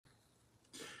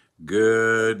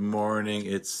Good morning.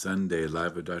 It's Sunday.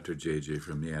 Live with Dr. JJ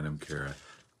from the Anam, Cara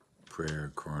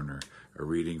Prayer Corner. A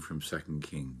reading from 2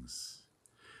 Kings.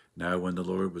 Now when the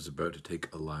Lord was about to take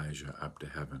Elijah up to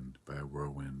heaven by a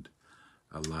whirlwind,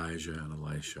 Elijah and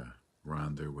Elisha were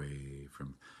on their way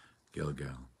from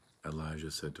Gilgal. Elijah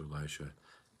said to Elisha,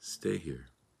 "Stay here,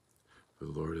 for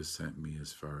the Lord has sent me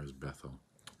as far as Bethel."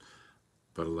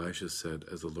 But Elisha said,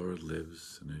 "As the Lord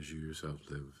lives and as you yourself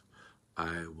live,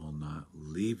 I will not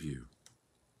leave you."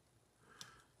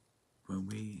 When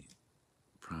we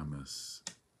promise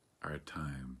our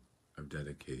time of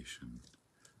dedication,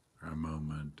 our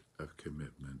moment of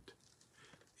commitment,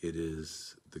 it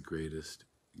is the greatest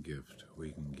gift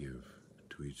we can give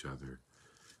to each other.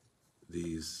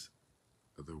 These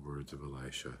are the words of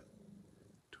Elisha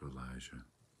to Elijah.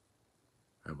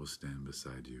 I will stand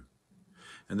beside you.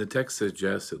 And the text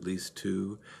suggests at least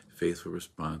two faithful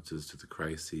responses to the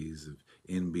crises of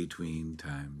in-between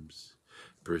times,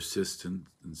 persistent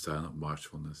and silent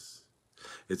watchfulness.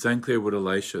 It's unclear what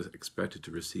Elisha expected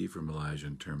to receive from Elijah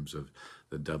in terms of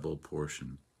the double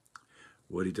portion.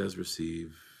 What he does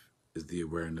receive is the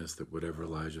awareness that whatever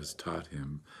Elijah's taught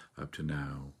him up to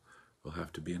now will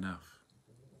have to be enough.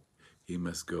 He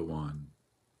must go on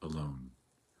alone.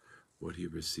 What he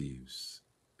receives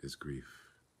is grief.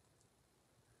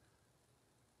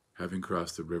 Having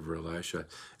crossed the river, Elisha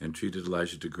entreated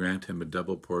Elijah to grant him a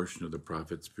double portion of the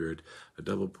prophet's spirit. A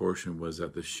double portion was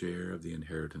at the share of the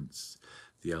inheritance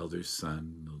the elder's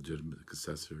son, the legitimate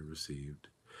successor, received.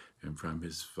 And from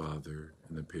his father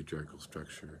in the patriarchal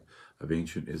structure of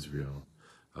ancient Israel,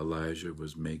 Elijah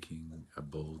was making a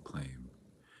bold claim.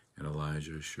 And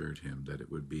Elijah assured him that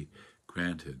it would be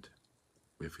granted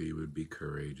if he would be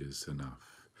courageous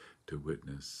enough to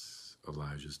witness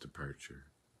Elijah's departure.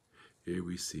 Here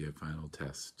we see a final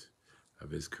test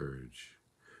of his courage.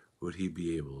 Would he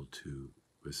be able to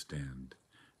withstand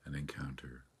an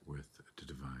encounter with the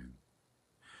divine?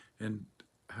 And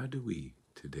how do we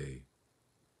today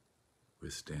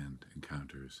withstand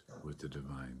encounters with the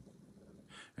divine?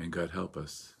 And God help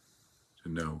us to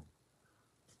know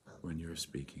when you're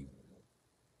speaking,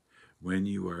 when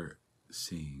you are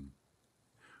seeing,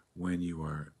 when you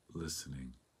are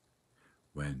listening,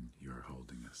 when you are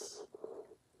holding us.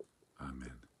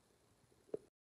 Amen.